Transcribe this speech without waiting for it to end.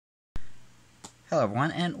Hello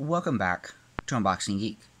everyone, and welcome back to Unboxing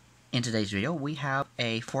Geek. In today's video, we have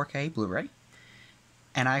a 4K Blu-ray,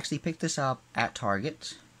 and I actually picked this up at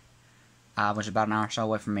Target, which is about an hour or so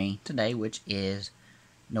away from me today, which is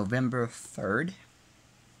November 3rd.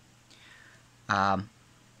 And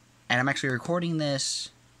I'm actually recording this,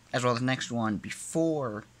 as well as the next one,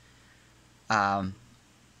 before the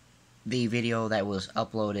video that was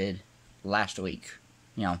uploaded last week,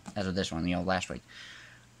 as of this one, last week.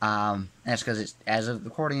 That's because it's, as of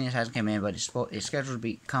recording, it hasn't come in, but it's scheduled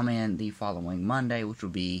to come in the following Monday, which will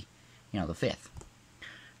be, the 5th.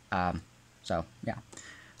 So, yeah.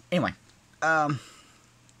 Anyway, like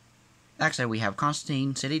I said, we have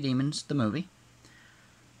Constantine, City of Demons, the movie.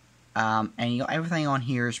 And, everything on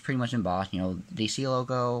here is pretty much embossed, the DC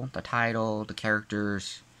logo, the title, the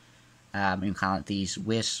characters, even kind of like these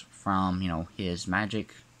wisps from, his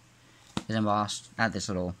magic is embossed. This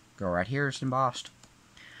little girl right here is embossed.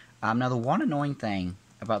 Now, the one annoying thing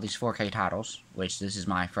about these 4K titles, which this is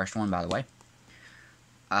my first one, by the way,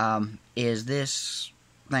 is this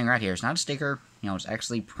thing right here. It's not a sticker, it's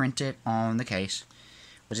actually printed on the case,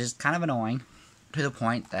 which is kind of annoying, to the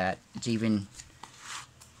point that it's even,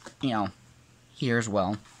 here as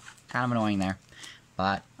well. Kind of annoying there.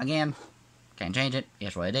 But, again, can't change it.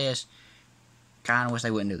 It's what it is. Kind of wish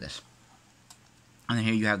they wouldn't do this. And then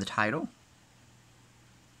here you have the title.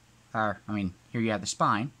 Here you have the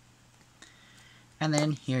spine. And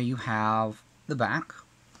then here you have the back.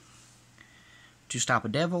 To stop a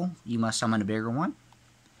devil, you must summon a bigger one.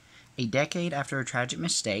 A decade after a tragic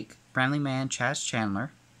mistake, friendly man Chaz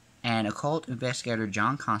Chandler and occult investigator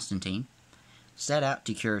John Constantine set out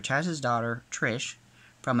to cure Chaz's daughter, Trish,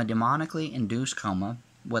 from a demonically induced coma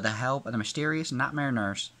with the help of the mysterious nightmare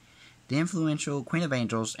nurse, the influential Queen of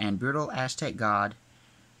Angels, and brutal Aztec god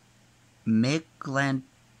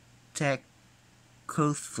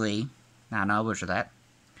Mictlantecuhtli. Now, no, butcher that.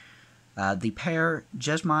 The pair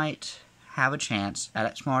just might have a chance at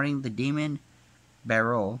outsmarting the demon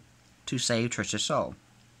Beryl to save Trish's soul.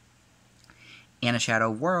 In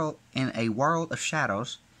a world of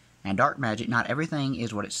shadows and dark magic, not everything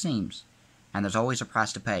is what it seems, and there's always a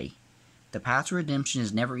price to pay. The path to redemption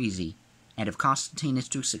is never easy, and if Constantine is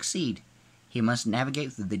to succeed, he must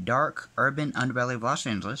navigate through the dark, urban underbelly of Los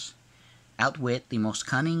Angeles, outwit the most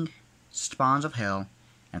cunning spawns of hell,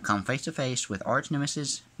 and come face to face with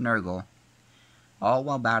arch-nemesis Nurgle, all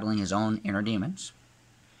while battling his own inner demons.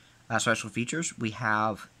 Special features, we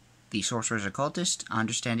have the Sorcerer's Occultist,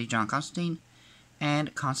 Understanding John Constantine,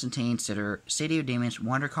 and Constantine City of Demons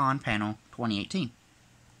WonderCon Panel 2018.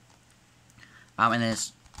 And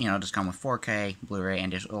this, does come with 4K, Blu-ray,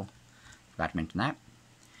 and digital. Forgot to mention that.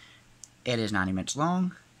 It is 90 minutes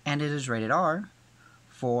long, and it is rated R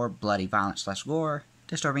for bloody violence / gore,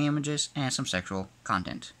 disturbing images, and some sexual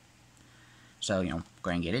content. So, go ahead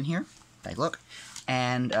and get in here, take a look.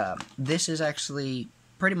 And this is actually,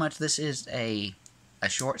 pretty much, this is a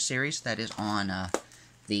short series that is on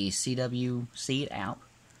the CW Seed app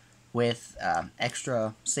with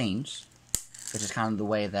extra scenes, which is kind of the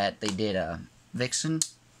way that they did Vixen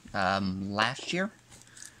last year.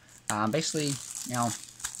 Basically, I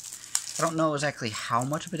don't know exactly how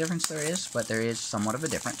much of a difference there is, but there is somewhat of a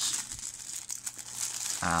difference.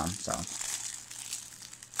 So,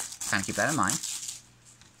 kind of keep that in mind.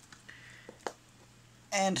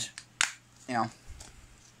 And,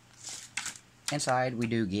 inside we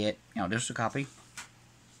do get, just a copy.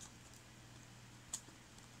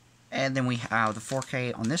 And then we have the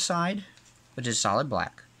 4K on this side, which is solid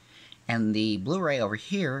black. And the Blu-ray over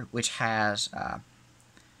here, which has, not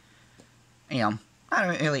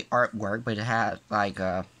really artwork, but it has, like,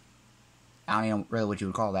 I don't know really what you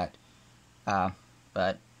would call that.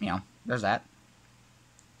 But, there's that.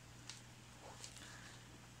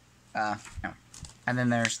 And then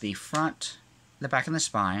there's the front, the back, and the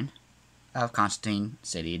spine of Constantine,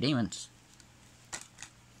 City of Demons.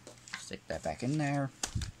 Stick that back in there.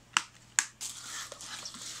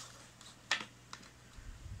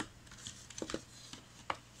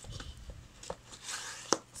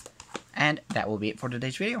 And that will be it for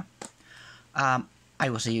today's video. I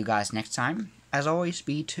will see you guys next time. As always,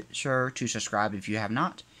 be sure to subscribe if you have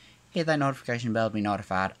not. Hit that notification bell to be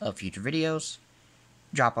notified of future videos.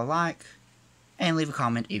 Drop a like, and leave a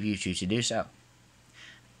comment if you choose to do so.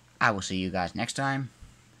 I will see you guys next time.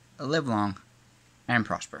 Live long and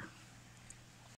prosper.